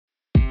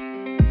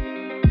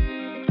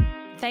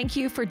Thank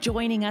you for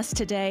joining us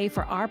today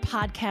for our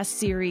podcast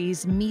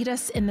series, Meet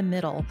Us in the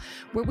Middle,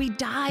 where we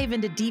dive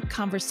into deep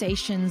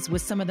conversations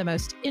with some of the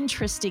most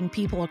interesting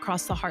people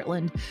across the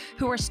Heartland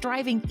who are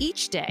striving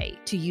each day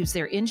to use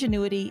their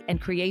ingenuity and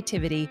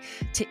creativity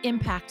to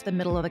impact the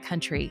middle of the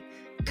country.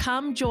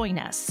 Come join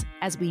us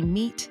as we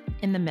meet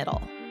in the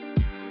middle.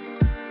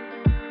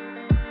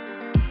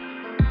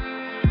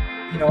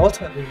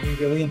 Ultimately, we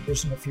really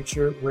envision a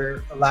future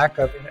where a lack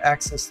of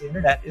access to the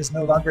internet is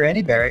no longer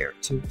any barrier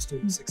to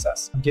student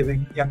success.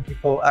 Giving young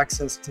people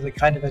access to the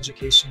kind of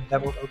education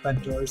that will open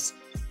doors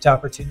to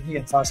opportunity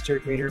and foster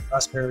greater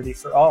prosperity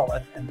for all.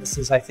 And this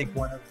is, I think,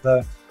 one of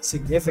the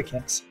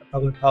significant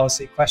public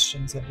policy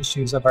questions and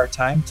issues of our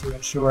time to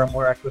ensure a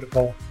more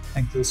equitable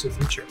and inclusive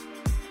future.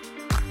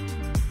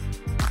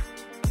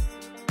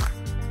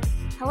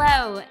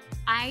 Hello,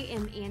 I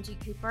am Angie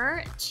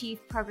Cooper,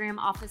 Chief Program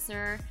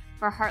Officer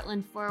for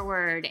Heartland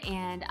Forward,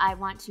 and I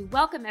want to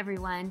welcome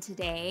everyone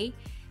today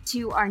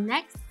to our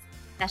next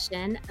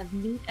session of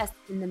Meet Us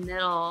in the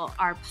Middle,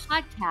 our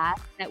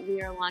podcast that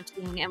we are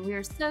launching, and we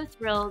are so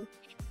thrilled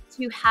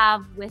to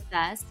have with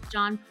us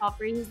John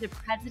Palfrey, who's the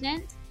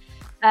president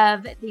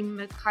of the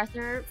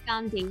MacArthur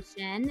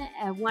Foundation,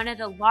 one of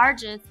the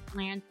largest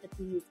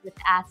philanthropies with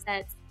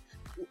assets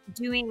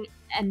doing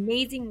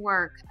amazing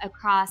work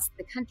across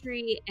the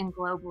country and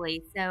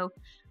globally. So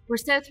we're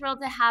so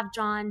thrilled to have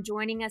John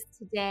joining us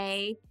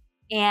today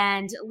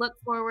and look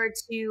forward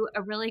to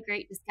a really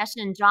great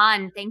discussion.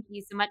 John, thank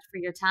you so much for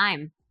your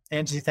time.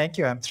 Angie, thank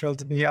you. I'm thrilled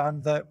to be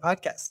on the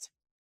podcast.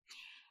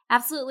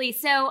 Absolutely.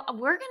 So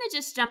we're going to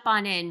just jump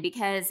on in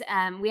because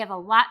we have a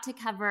lot to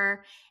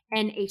cover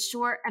in a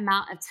short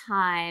amount of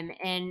time,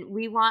 and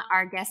we want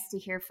our guests to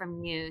hear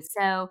from you.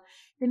 So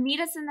the Meet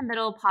Us in the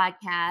Middle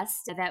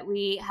podcast that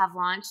we have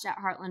launched at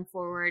Heartland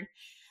Forward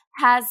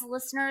has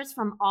listeners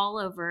from all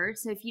over.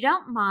 So if you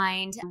don't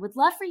mind, I would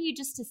love for you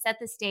just to set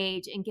the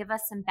stage and give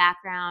us some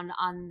background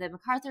on the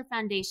MacArthur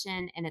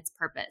Foundation and its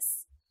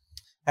purpose.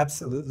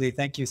 Absolutely.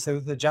 Thank you.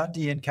 So the John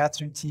D. and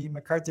Catherine T.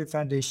 MacArthur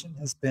Foundation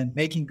has been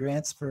making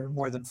grants for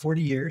more than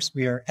 40 years.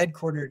 We are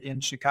headquartered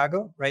in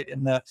Chicago, right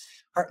in the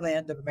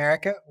heartland of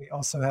America. We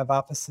also have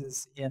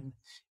offices in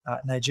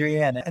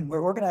Nigeria, and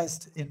we're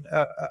organized in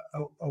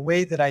a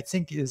way that I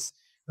think is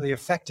really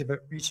effective at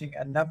reaching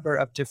a number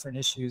of different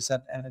issues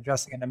and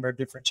addressing a number of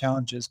different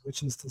challenges,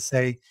 which is to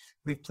say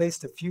we've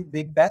placed a few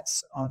big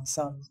bets on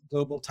some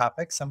global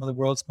topics, some of the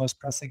world's most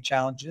pressing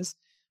challenges,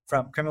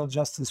 from criminal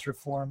justice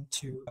reform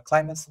to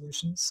climate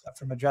solutions,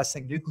 from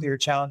addressing nuclear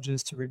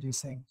challenges to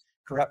reducing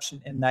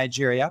corruption in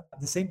Nigeria.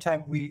 At the same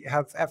time, we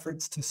have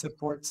efforts to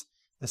support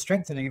the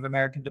strengthening of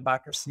American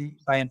democracy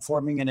by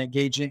informing and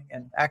engaging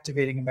and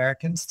activating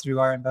Americans through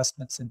our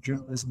investments in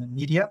journalism and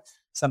media.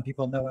 Some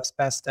people know us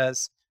best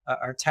as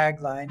our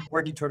tagline,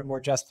 working toward a more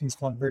just,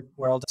 peaceful, and heard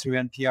world through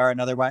NPR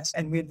and otherwise.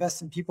 And we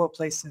invest in people,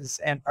 places,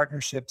 and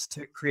partnerships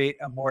to create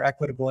a more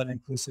equitable and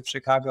inclusive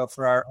Chicago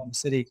for our home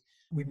city.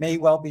 We may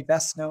well be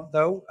best known,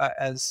 though,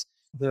 as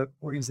the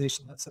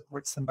organization that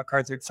supports the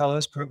MacArthur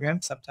Fellows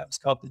Program, sometimes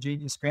called the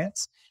Genius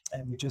Grants.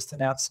 And we just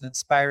announced an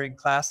inspiring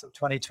class of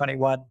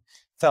 2021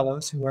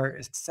 fellows who are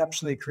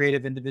exceptionally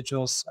creative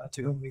individuals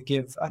to whom we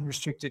give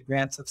unrestricted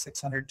grants of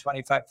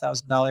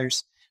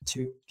 $625,000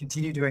 to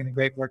continue doing the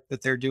great work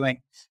that they're doing.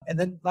 And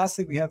then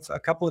lastly, we have a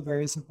couple of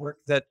areas of work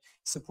that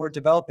support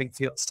developing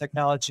fields,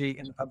 technology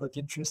in the public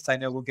interest. I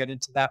know we'll get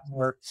into that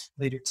more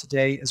later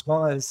today, as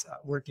well as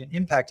work in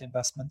impact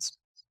investments.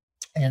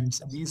 And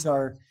these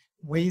are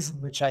ways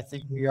in which I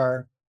think we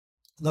are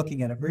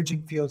looking at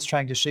emerging fields,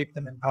 trying to shape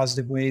them in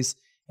positive ways,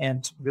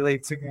 and really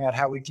figuring out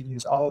how we can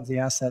use all of the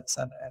assets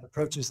and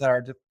approaches at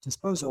our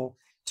disposal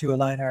to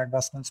align our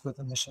investments with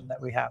the mission that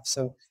we have.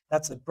 So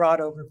that's a broad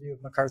overview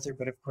of MacArthur,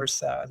 but of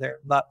course,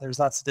 there's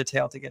lots of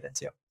detail to get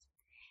into.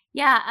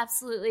 Yeah,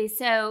 absolutely.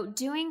 So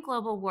doing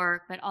global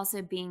work, but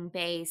also being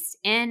based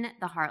in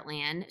the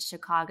heartland,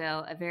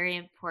 Chicago, a very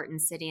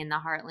important city in the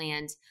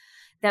heartland,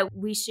 that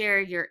we share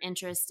your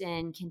interest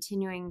in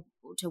continuing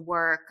to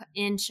work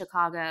in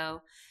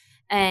Chicago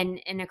and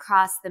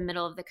across the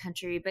middle of the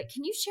country. But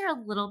can you share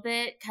a little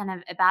bit kind of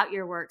about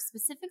your work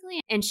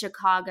specifically in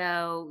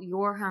Chicago,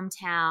 your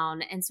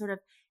hometown, and sort of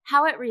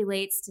how it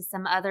relates to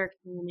some other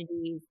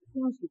communities,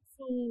 things you've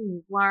seen,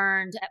 you've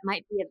learned that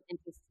might be of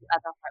interest to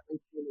other Heartland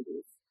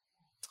communities?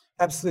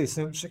 Absolutely.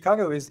 So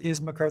Chicago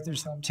is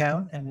MacArthur's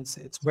hometown, and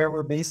it's where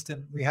we're based,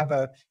 and we have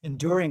a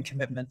enduring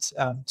commitment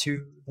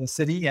to the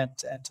city and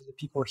to the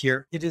people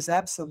here. It is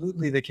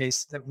absolutely the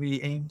case that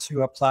we aim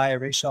to apply a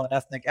racial and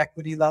ethnic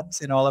equity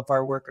lens in all of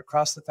our work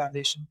across the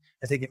foundation.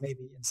 I think it may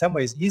be in some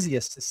ways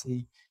easiest to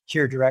see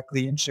here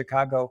directly in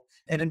Chicago.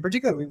 And in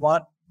particular, we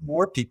want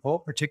more people,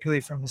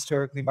 particularly from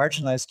historically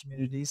marginalized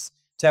communities,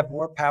 to have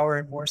more power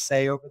and more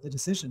say over the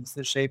decisions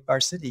that shape our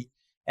city.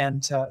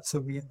 And so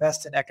we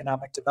invest in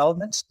economic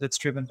development that's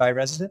driven by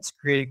residents,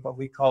 creating what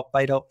we call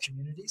vital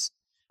communities.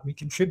 We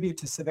contribute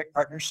to civic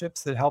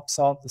partnerships that help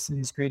solve the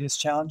city's greatest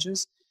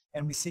challenges.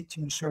 And we seek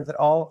to ensure that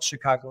all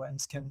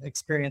Chicagoans can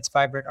experience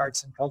vibrant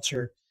arts and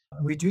culture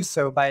We do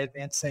so by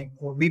advancing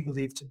what we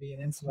believe to be an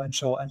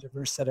influential and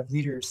diverse set of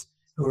leaders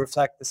who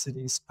reflect the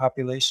city's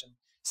population.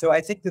 So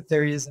I think that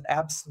there is an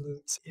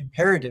absolute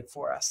imperative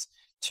for us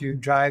to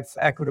drive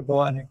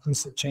equitable and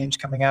inclusive change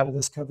coming out of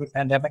this COVID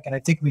pandemic. And I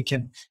think we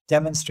can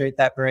demonstrate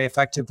that very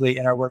effectively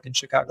in our work in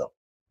Chicago.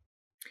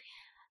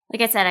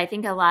 Like I said, I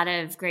think a lot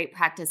of great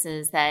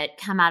practices that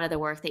come out of the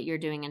work that you're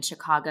doing in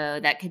Chicago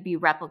that could be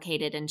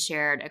replicated and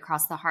shared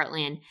across the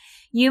heartland.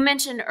 You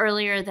mentioned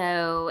earlier,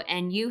 though,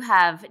 and you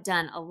have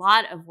done a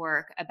lot of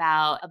work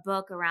about a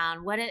book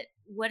around what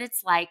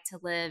it's like to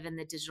live in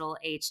the digital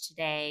age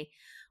today,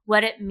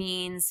 what it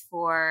means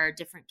for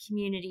different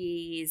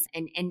communities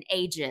and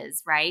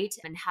ages, right?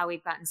 And how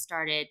we've gotten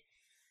started.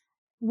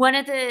 One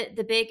of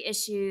the big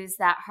issues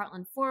that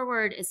Heartland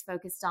Forward is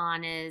focused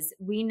on is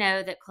we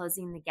know that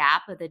closing the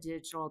gap of the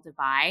digital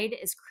divide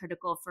is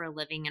critical for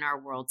living in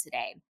our world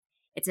today.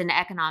 It's an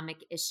economic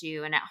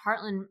issue, and at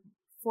Heartland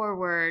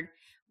Forward,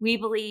 we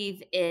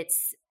believe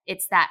it's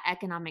that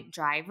economic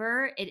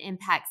driver. It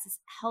impacts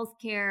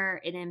healthcare.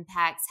 It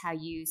impacts how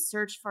you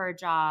search for a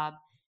job,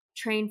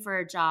 train for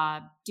a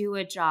job, do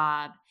a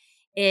job.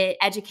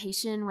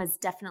 Education was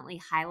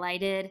definitely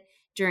highlighted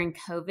during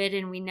COVID.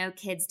 And we know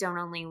kids don't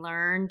only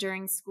learn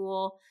during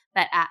school,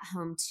 but at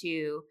home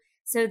too.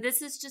 So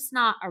this is just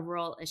not a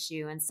rural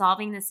issue. And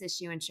solving this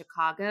issue in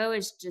Chicago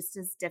is just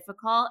as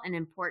difficult and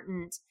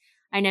important,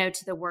 I know,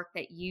 to the work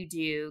that you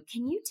do.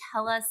 Can you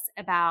tell us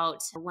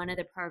about one of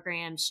the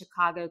programs,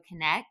 Chicago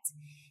Connect,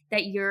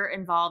 that you're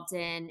involved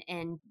in?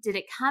 And did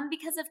it come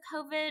because of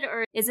COVID,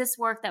 or is this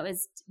work that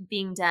was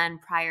being done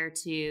prior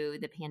to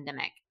the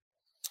pandemic?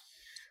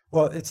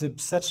 Well, it's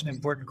such an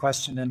important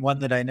question, and one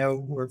that I know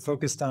we're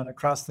focused on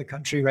across the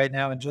country right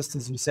now. And just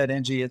as you said,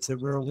 Angie, it's a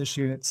rural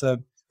issue, it's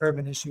a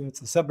urban issue,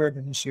 it's a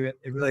suburban issue.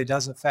 It really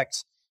does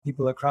affect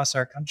people across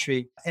our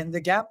country. And the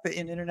gap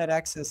in internet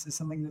access is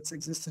something that's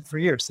existed for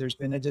years. There's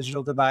been a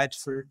digital divide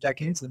for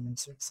decades, and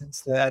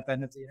since the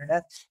advent of the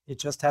internet, it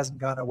just hasn't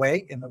gone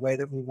away in the way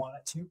that we want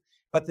it to.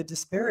 But the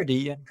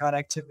disparity in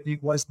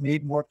connectivity was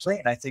made more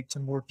plain, I think, to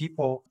more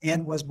people,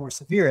 and was more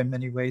severe in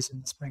many ways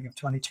in the spring of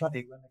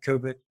 2020 when the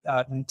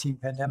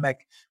COVID-19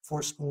 pandemic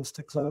forced schools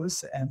to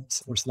close and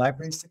forced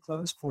libraries to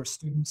close, forced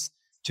students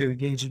to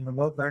engage in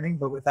remote learning,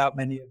 but without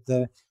many of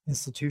the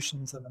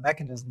institutions and the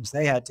mechanisms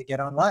they had to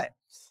get online.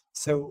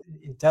 So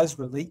it does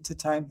relate to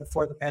time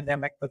before the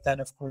pandemic, but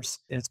then, of course,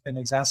 it's been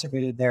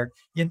exacerbated there.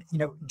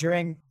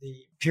 During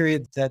the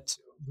period that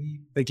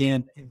we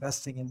began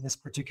investing in this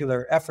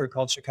particular effort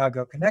called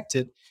Chicago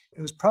Connected,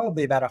 it was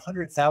probably about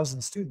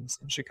 100,000 students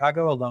in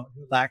Chicago alone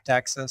who lacked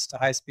access to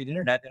high-speed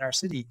internet in our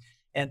city.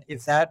 And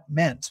if that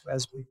meant,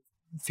 as we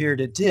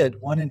feared it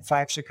did, 1 in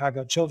 5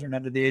 Chicago children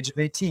under the age of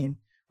 18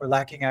 were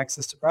lacking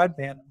access to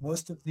broadband,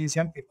 most of these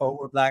young people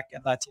were Black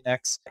and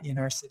Latinx in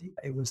our city.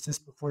 It was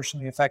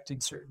disproportionately affecting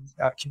certain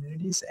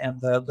communities, and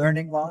the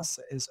learning loss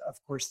is,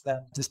 of course,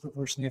 then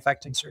disproportionately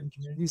affecting certain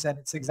communities, and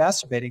it's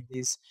exacerbating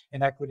these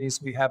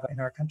inequities we have in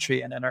our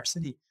country and in our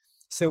city.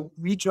 So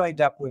we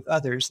joined up with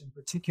others, in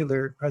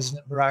particular,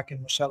 President Barack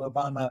and Michelle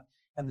Obama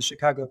and the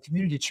Chicago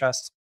Community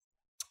Trust,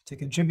 to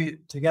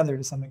contribute together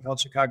to something called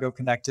Chicago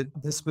Connected.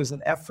 This was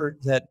an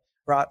effort that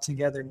brought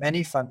together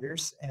many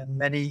funders and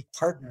many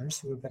partners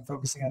who have been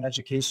focusing on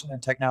education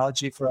and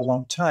technology for a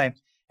long time.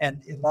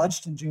 And it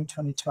launched in June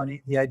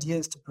 2020. The idea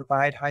is to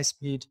provide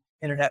high-speed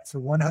internet for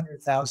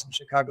 100,000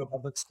 Chicago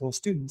public school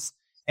students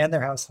and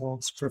their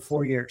households for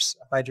 4 years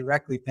by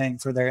directly paying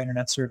for their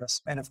internet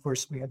service. And of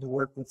course, we had to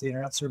work with the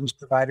internet service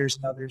providers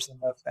and others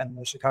and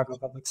the Chicago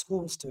public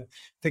schools to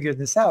figure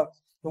this out.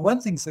 But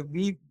one thing that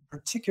we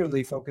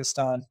particularly focused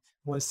on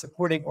was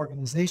supporting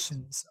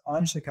organizations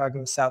on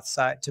Chicago's South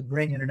Side to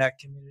bring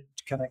internet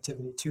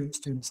connectivity to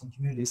students and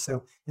communities.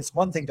 So it's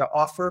one thing to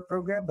offer a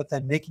program, but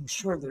then making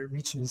sure that it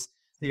reaches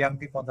the young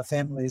people and the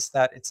families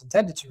that it's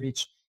intended to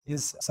reach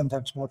is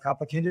sometimes more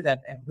complicated. And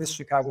with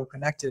Chicago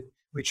Connected,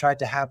 we tried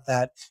to have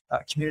that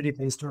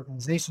community-based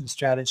organization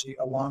strategy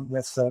along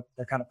with the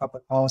kind of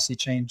public policy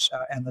change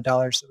and the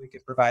dollars that we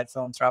could provide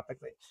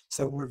philanthropically.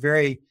 So we're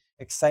very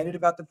excited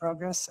about the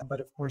progress,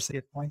 but of course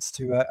it points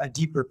to a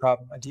deeper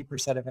problem, a deeper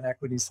set of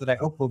inequities that I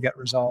hope will get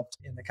resolved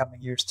in the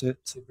coming years to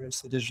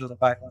bridge the digital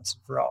divide once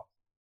and for all.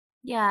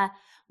 Yeah.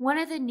 One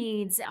of the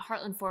needs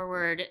Heartland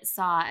Forward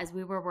saw as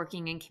we were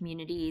working in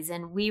communities,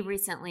 and we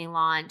recently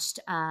launched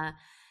an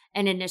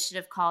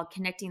initiative called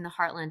Connecting the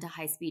Heartland to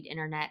High-Speed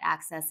Internet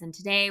Access. And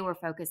today we're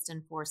focused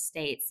in 4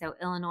 states, so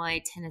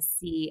Illinois,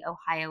 Tennessee,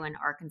 Ohio, and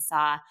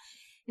Arkansas,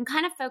 and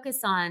kind of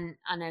focus on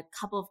a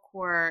couple of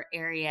core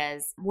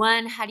areas.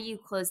 One, how do you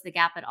close the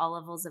gap at all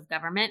levels of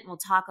government? We'll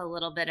talk a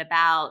little bit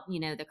about,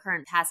 the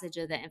current passage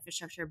of the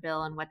infrastructure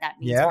bill and what that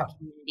means for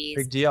communities.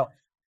 Big deal.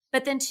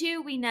 But then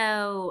 2, we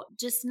know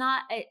just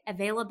not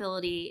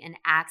availability and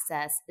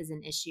access is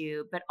an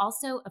issue, but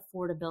also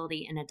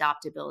affordability and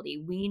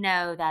adoptability. We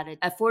know that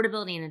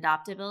affordability and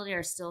adoptability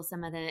are still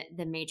some of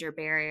the major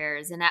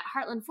barriers. And at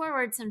Heartland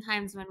Forward,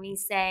 sometimes when we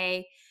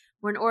say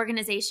we're an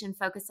organization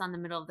focused on the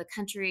middle of the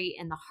country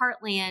and the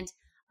heartland,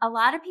 a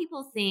lot of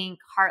people think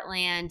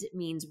heartland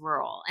means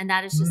rural, and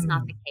that is just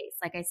not the case.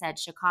 Like I said,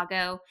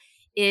 Chicago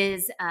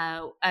is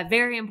a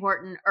very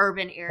important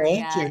urban Thank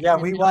area you. in Yeah,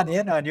 the we middle. want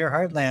in on your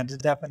heartland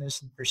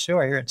definition for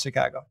sure here in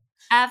Chicago.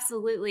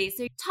 Absolutely.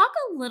 So talk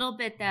a little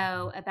bit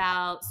though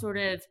about sort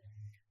of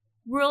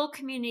rural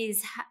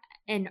communities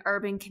and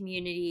urban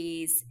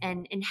communities,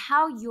 and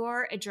how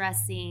you're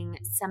addressing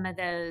some of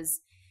those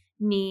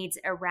needs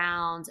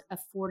around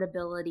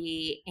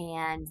affordability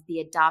and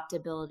the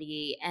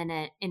adoptability in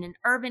an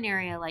urban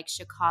area like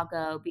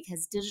Chicago,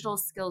 because digital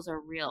skills are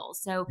real.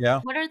 So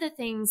Yeah. what are the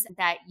things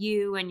that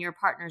you and your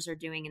partners are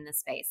doing in this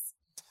space?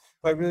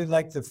 Well, I really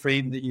like the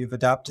frame that you've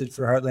adopted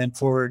for Heartland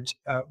Forward,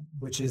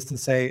 which is to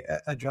say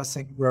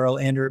addressing rural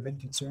and urban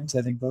concerns.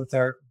 I think both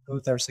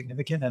are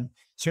significant, and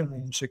certainly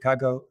in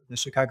Chicago, the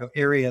Chicago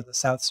area, the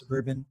South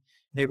suburban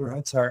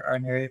neighborhoods are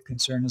an area of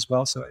concern as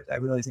well. So I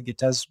really think it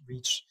does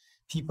reach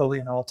people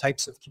in all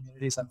types of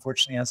communities,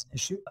 unfortunately, as an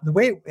issue. The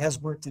way it has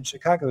worked in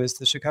Chicago is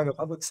the Chicago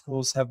Public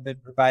Schools have been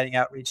providing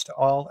outreach to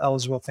all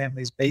eligible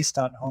families based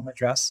on home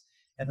address.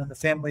 And then the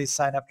families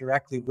sign up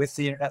directly with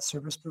the internet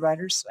service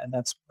providers. And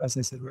that's, as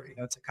I said,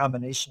 it's a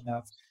combination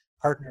of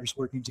partners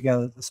working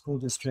together, the school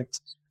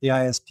district, the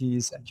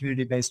ISPs, and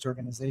community-based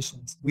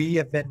organizations. We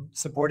have been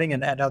supporting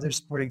and others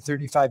supporting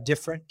 35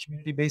 different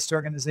community-based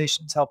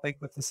organizations helping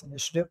with this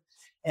initiative.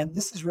 And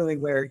this is really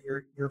where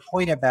your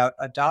point about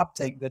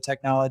adopting the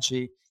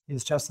technology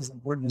is just as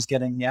important as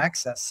getting the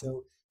access.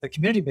 So the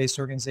community-based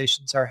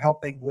organizations are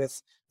helping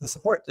with the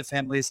support that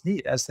families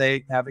need as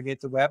they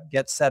navigate the web,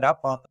 get set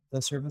up on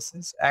the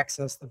services,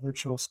 access the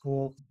virtual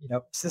school,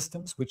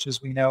 systems, which,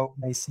 as we know,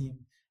 may seem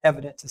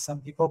evident to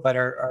some people, but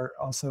are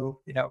also,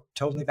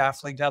 totally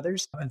baffling to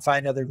others, and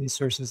find other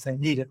resources they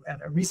need.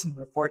 And a recent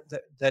report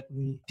that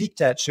we peeked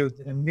at showed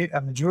that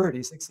a majority,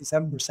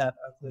 67% of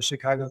the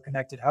Chicago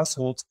connected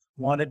households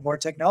wanted more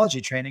technology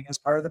training as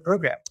part of the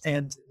program.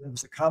 And there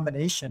was a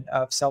combination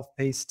of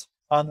self-paced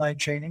online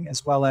training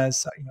as well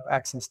as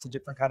access to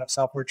different kind of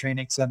software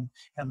trainings and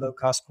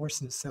low-cost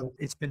courses. So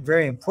it's been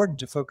very important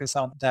to focus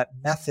on that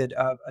method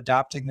of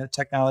adopting the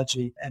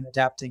technology and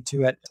adapting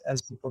to it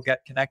as people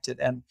get connected.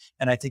 And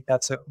I think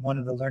that's one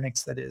of the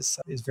learnings that is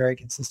very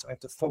consistent. We have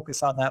to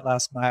focus on that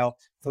last mile,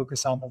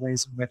 focus on the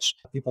ways in which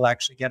people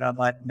actually get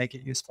online and make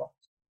it useful.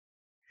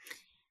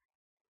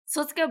 So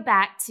let's go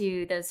back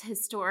to those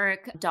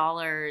historic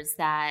dollars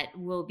that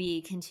will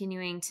be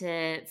continuing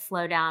to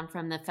flow down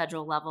from the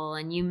federal level.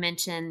 And you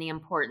mentioned the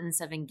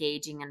importance of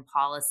engaging in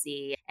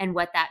policy and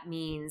what that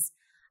means.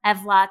 I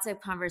have lots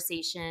of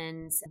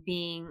conversations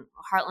being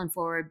Heartland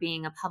Forward,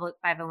 being a public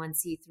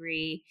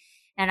 501c3.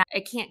 And I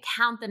can't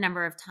count the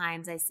number of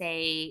times I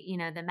say,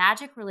 the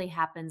magic really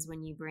happens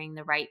when you bring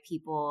the right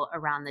people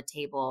around the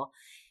table.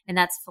 And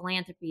that's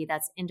philanthropy,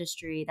 that's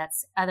industry,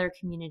 that's other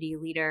community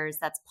leaders,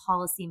 that's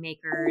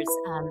policymakers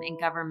in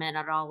government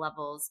at all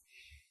levels.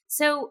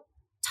 So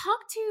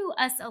talk to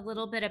us a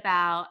little bit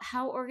about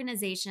how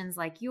organizations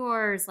like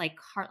yours, like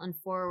Heartland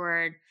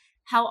Forward,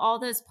 how all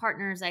those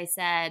partners, I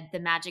said, the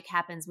magic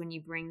happens when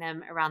you bring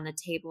them around the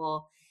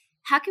table.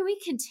 How can we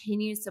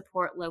continue to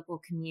support local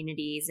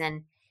communities,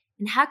 and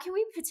how can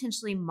we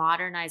potentially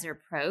modernize our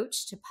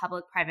approach to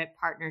public-private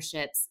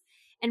partnerships?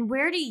 And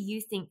where do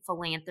you think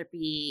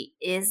philanthropy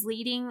is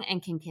leading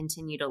and can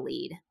continue to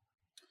lead?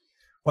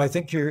 Well, I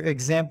think your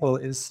example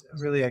is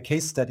really a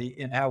case study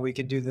in how we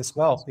can do this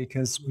well,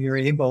 because we were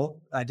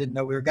able, I didn't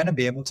know we were going to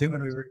be able to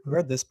when we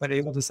recorded this, but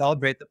able to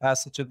celebrate the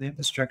passage of the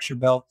infrastructure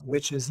bill,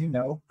 which, as you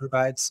know,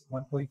 provides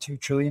 $1.2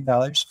 trillion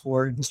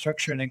for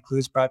infrastructure and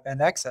includes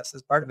broadband access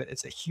as part of it.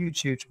 It's a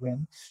huge, huge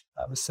win.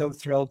 I was so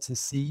thrilled to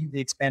see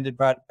the expanded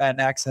broadband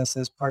access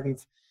as part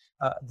of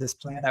this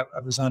plan. I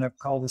was on a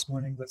call this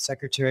morning with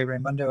Secretary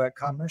Raimondo at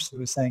Commerce, who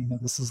was saying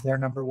that this is their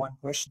number one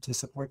push to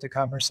support the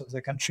commerce of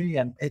the country.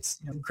 And it's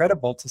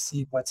incredible to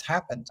see what's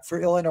happened.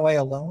 For Illinois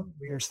alone,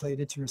 we are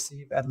slated to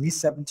receive at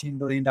least $17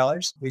 billion.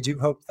 We do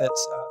hope that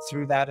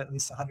through that, at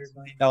least $100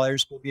 million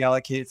will be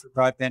allocated for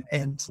broadband.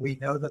 And we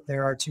know that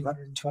there are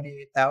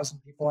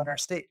 228,000 people in our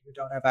state who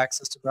don't have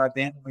access to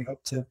broadband, and we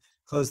hope to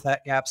close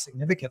that gap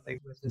significantly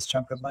with this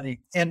chunk of money.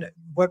 And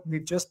what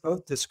we've just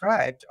both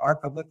described are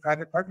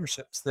public-private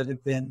partnerships that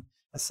have been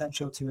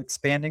essential to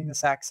expanding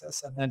this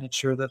access and then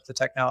ensure that the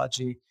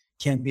technology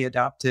can be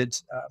adopted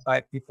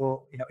by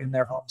people, in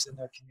their homes, in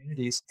their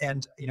communities.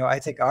 And, I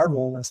think our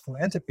role as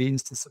philanthropy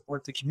is to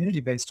support the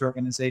community-based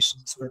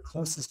organizations who are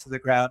closest to the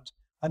ground,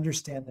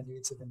 understand the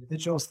needs of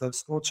individuals, those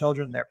school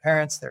children, their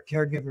parents, their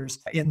caregivers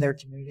in their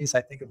communities.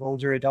 I think of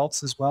older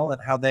adults as well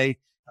and how they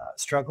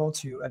struggle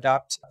to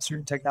adopt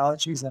certain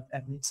technologies and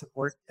need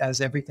support as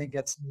everything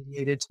gets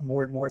mediated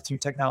more and more through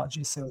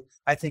technology. So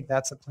I think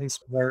that's a place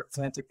where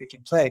philanthropy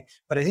can play.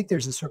 But I think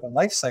there's a sort of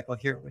life cycle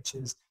here, which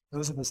is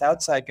those of us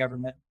outside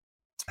government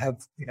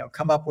have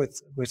come up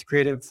with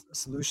creative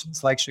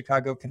solutions like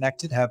Chicago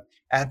Connected, have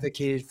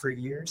advocated for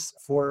years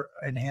for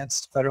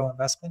enhanced federal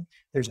investment.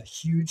 There's a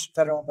huge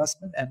federal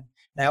investment, and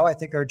now I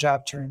think our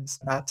job turns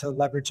not to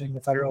leveraging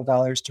the federal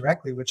dollars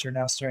directly, which are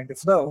now starting to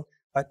flow,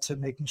 but to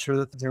making sure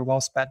that they're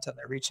well spent and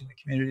they're reaching the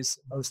communities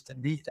most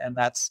in need. And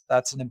that's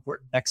an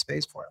important next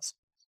phase for us.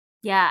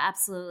 Yeah,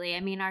 absolutely. I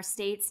mean, our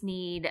states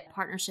need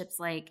partnerships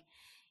like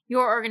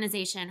your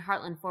organization,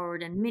 Heartland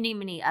Forward, and many,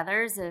 many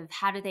others of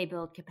how do they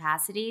build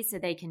capacity so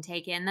they can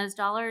take in those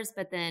dollars,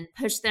 but then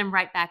push them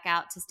right back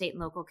out to state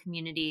and local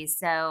communities.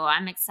 So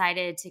I'm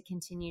excited to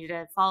continue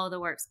to follow the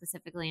work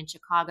specifically in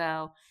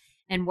Chicago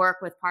and work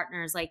with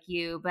partners like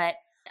you. But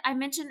I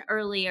mentioned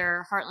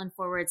earlier, Heartland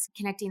Forward's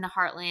connecting the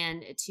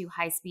heartland to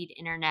high-speed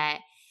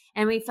internet.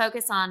 And we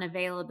focus on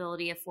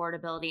availability,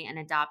 affordability, and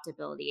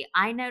adoptability.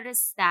 I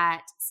noticed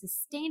that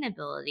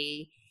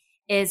sustainability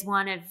is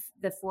one of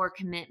the 4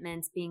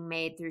 commitments being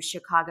made through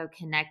Chicago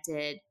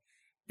Connected,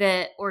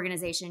 the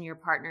organization you're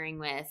partnering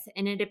with.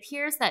 And it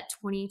appears that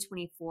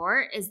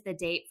 2024 is the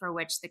date for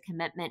which the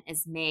commitment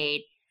is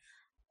made.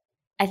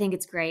 I think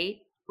it's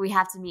great. We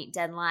have to meet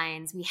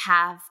deadlines. We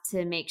have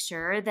to make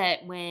sure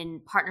that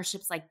when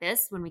partnerships like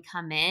this, when we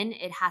come in,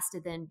 it has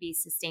to then be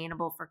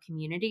sustainable for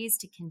communities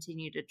to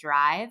continue to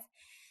drive.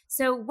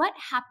 So what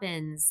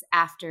happens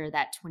after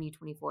that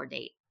 2024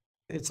 date?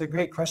 It's a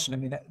great question. I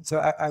mean, so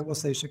I will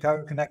say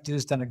Chicago Connected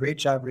has done a great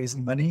job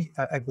raising money.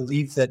 I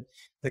believe that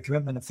the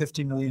commitment of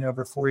 $50 million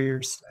over 4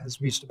 years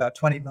has reached about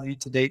 $20 million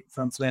to date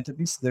from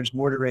philanthropy. So there's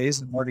more to raise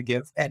and more to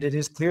give. And it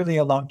is clearly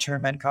a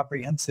long-term and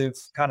comprehensive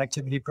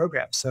connectivity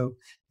program. So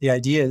the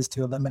idea is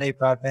to eliminate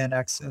broadband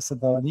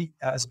accessibility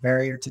as a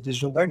barrier to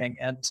digital learning.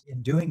 And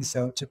in doing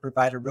so, to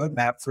provide a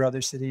roadmap for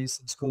other cities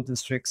and school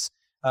districts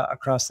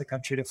across the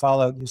country to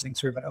follow using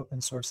sort of an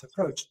open source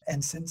approach.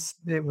 And since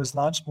it was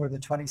launched, more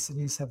than 20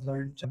 cities have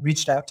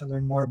reached out to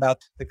learn more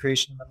about the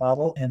creation of the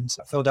model. And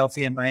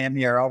Philadelphia and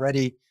Miami are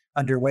already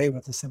underway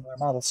with a similar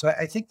model. So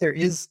I think there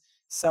is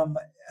some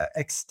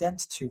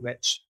extent to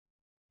which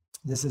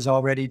this has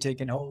already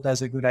taken hold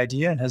as a good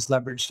idea and has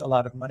leveraged a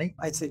lot of money.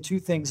 I'd say 2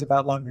 things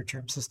about longer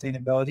term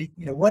sustainability.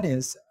 One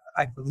is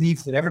I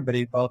believe that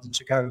everybody involved in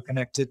Chicago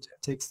Connected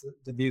takes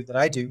the view that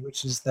I do,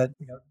 which is that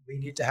we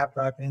need to have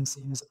broadband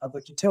seen as a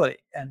public utility,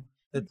 and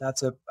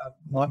that's a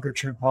longer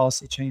term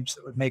policy change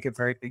that would make a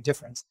very big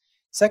difference.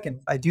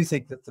 Second, I do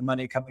think that the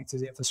money coming through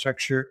the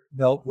infrastructure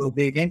bill will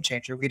be a game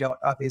changer. We don't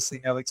obviously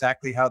know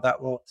exactly how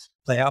that will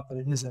play out, but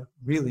it is a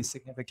really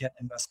significant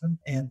investment.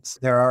 And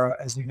there are,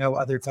 as you know,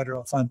 other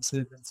federal funds that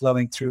have been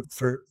flowing through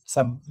for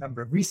some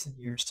number of recent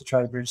years to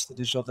try to bridge the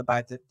digital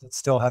divide that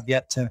still have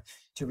yet to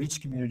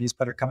reach communities,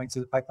 but are coming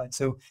through the pipeline.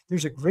 So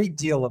there's a great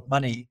deal of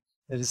money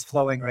that is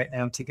flowing right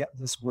now to get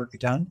this work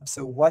done.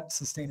 So what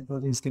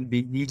sustainability is going to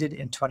be needed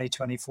in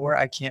 2024,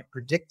 I can't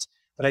predict.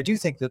 But I do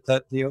think that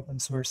the open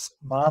source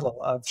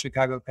model of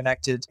Chicago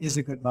Connected is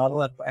a good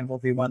model and will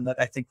be one that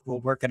I think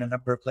will work in a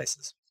number of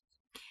places.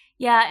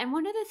 Yeah. And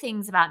one of the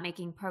things about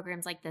making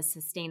programs like this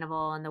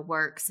sustainable and the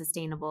work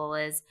sustainable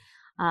is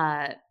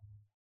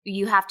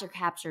you have to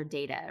capture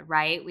data,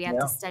 right? We have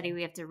to study,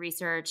 we have to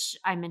research.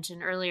 I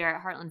mentioned earlier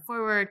at Heartland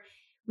Forward,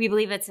 we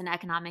believe it's an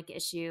economic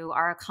issue.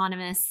 Our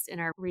economists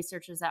and our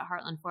researchers at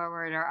Heartland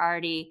Forward are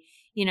already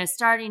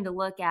starting to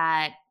look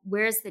at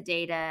where's the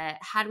data,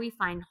 how do we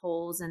find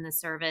holes in the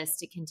service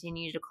to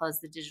continue to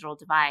close the digital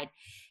divide.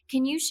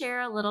 Can you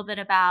share a little bit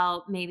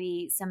about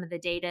maybe some of the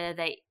data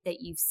that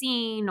you've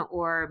seen,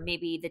 or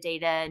maybe the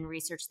data and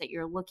research that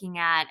you're looking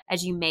at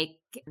as you make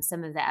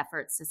some of the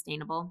efforts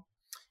sustainable?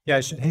 Yeah,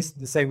 I should hasten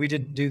to say we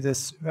didn't do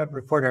this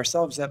report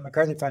ourselves at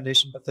MacArthur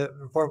Foundation, but the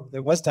report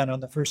that was done on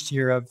the first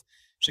year of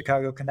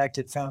Chicago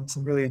Connected found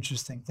some really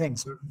interesting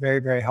things. Very,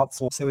 very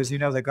helpful. So as you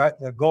know,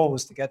 the goal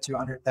was to get to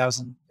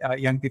 100,000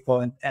 young people,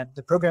 and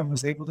the program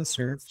was able to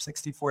serve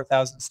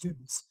 64,000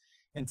 students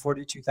in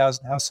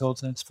 42,000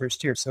 households in its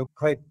first year. So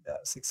quite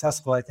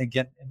successful, I think,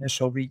 in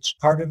initial reach.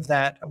 Part of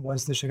that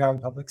was the Chicago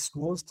Public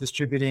Schools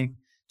distributing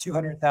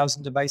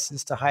 200,000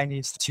 devices to high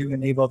needs to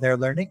enable their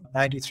learning.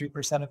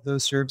 93% of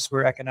those serves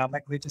were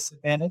economically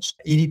disadvantaged.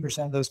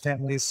 80% of those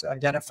families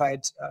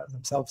identified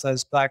themselves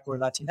as Black or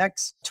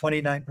Latinx.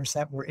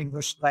 29% were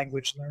English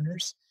language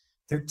learners.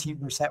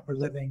 13% were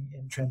living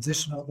in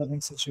transitional living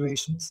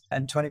situations,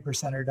 and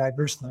 20% are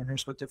diverse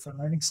learners with different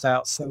learning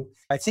styles. So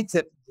I think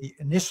that the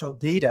initial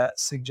data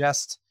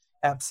suggests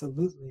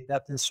absolutely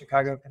that this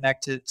Chicago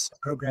Connected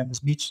program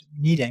is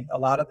meeting a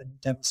lot of the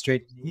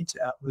demonstrated needs,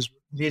 was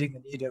meeting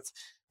the need of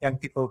young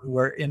people who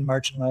are in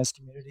marginalized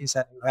communities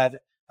and who had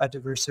a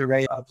diverse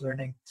array of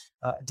learning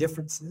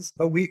differences.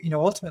 But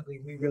ultimately,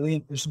 we really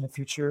envision a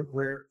future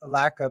where a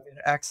lack of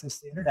access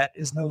to the internet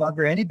is no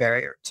longer any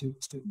barrier to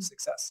student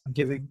success.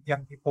 Giving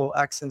young people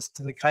access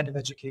to the kind of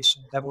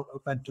education that will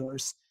open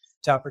doors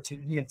to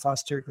opportunity and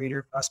foster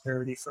greater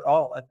prosperity for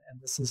all. And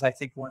this is, I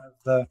think, one of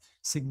the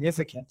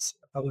significant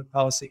public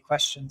policy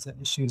questions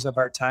and issues of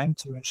our time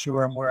to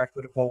ensure a more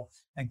equitable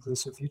and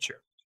inclusive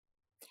future.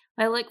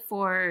 I look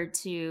forward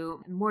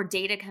to more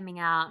data coming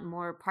out,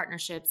 more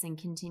partnerships, and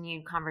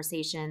continued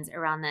conversations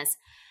around this.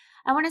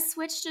 I want to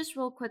switch just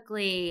real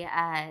quickly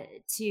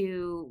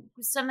to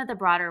some of the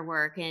broader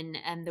work and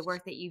the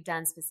work that you've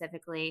done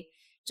specifically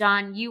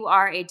John, you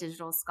are a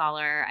digital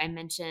scholar. I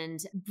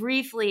mentioned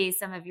briefly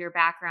some of your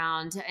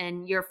background,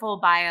 and your full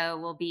bio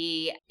will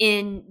be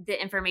in the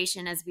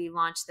information as we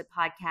launch the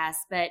podcast.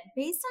 But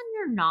based on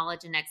your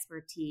knowledge and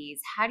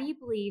expertise, how do you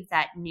believe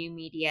that new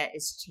media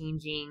is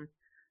changing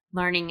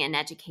learning and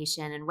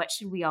education, and what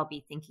should we all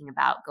be thinking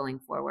about going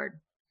forward?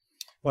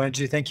 Well,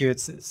 Angie, thank you.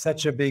 It's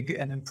such a big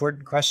and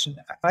important question.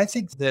 I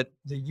think that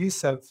the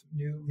use of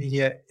new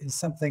media is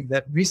something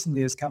that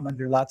recently has come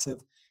under lots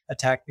of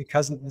attack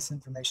because of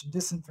misinformation,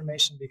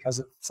 disinformation, because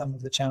of some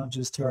of the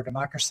challenges to our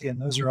democracy. And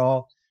those are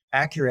all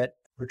accurate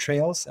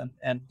portrayals,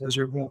 and those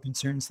are real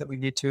concerns that we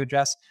need to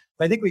address.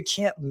 But I think we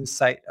can't lose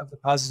sight of the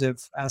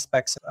positive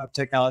aspects of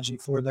technology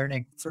for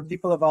learning, for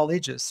people of all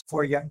ages,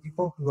 for young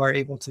people who are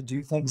able to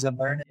do things and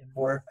learn in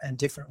more and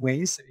different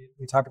ways.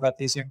 We talk about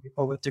these young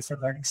people with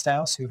different learning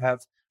styles who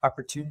have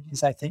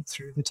opportunities, I think,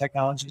 through the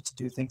technology to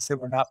do things that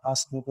were not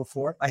possible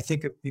before. I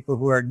think of people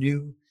who are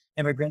new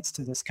immigrants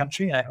to this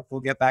country, and I hope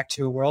we'll get back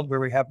to a world where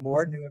we have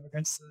more new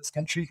immigrants to this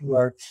country who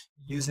are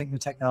using the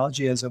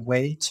technology as a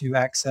way to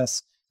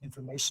access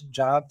information,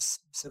 jobs,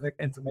 civic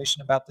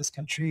information about this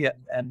country,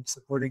 and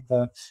supporting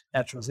the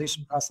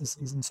naturalization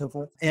processes and so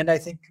forth. And I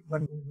think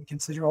when we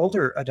consider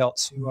older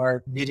adults who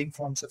are needing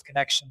forms of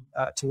connection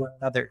to one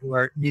another, who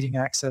are needing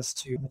access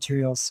to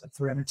materials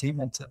for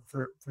entertainment and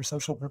for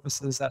social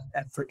purposes,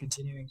 and for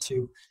continuing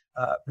to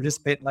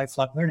participate in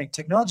lifelong learning,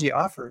 technology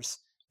offers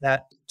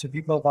that to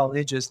people of all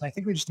ages. And I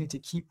think we just need to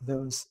keep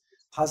those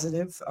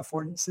positive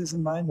affordances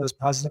in mind, those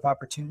positive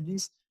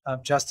opportunities,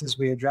 just as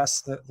we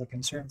address the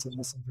concerns of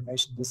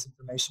misinformation,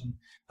 disinformation,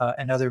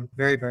 and other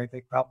very, very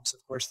big problems,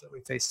 of course, that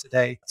we face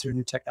today through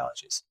new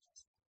technologies.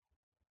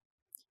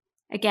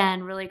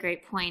 Again, really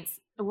great points.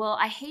 Well,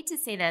 I hate to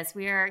say this,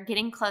 we are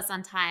getting close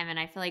on time, and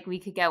I feel like we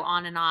could go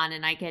on,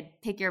 and I could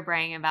pick your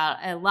brain about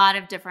a lot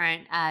of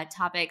different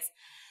topics.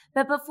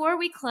 But before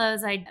we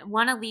close, I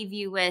want to leave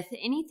you with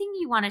anything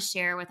you want to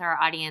share with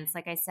our audience.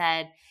 Like I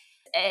said,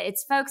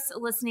 it's folks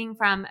listening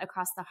from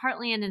across the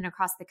heartland and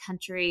across the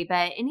country,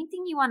 but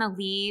anything you want to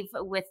leave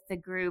with the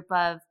group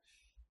of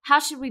how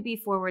should we be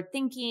forward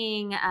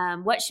thinking?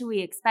 What should we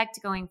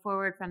expect going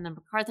forward from the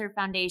MacArthur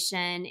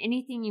Foundation?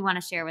 Anything you want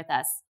to share with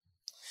us?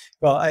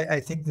 Well,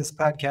 I think this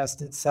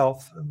podcast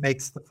itself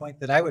makes the point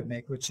that I would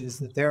make, which is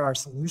that there are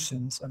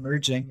solutions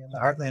emerging in the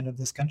heartland of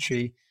this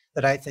country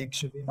that I think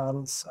should be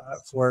models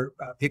for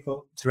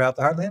people throughout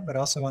the heartland, but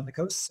also on the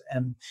coast.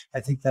 And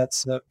I think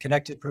that's the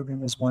Connected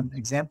program is one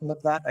example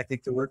of that. I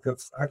think the work of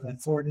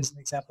Heartland Forward is an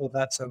example of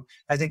that. So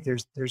I think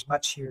there's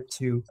much here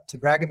to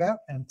brag about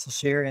and to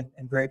share in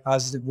very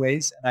positive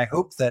ways. And I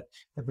hope that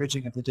the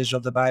bridging of the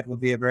digital divide will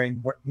be a very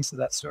important piece of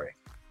that story.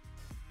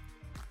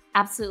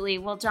 Absolutely.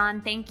 Well,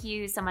 John, thank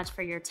you so much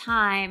for your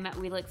time.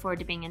 We look forward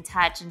to being in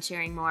touch and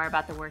sharing more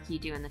about the work you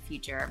do in the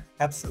future.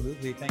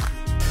 Absolutely. Thank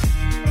you.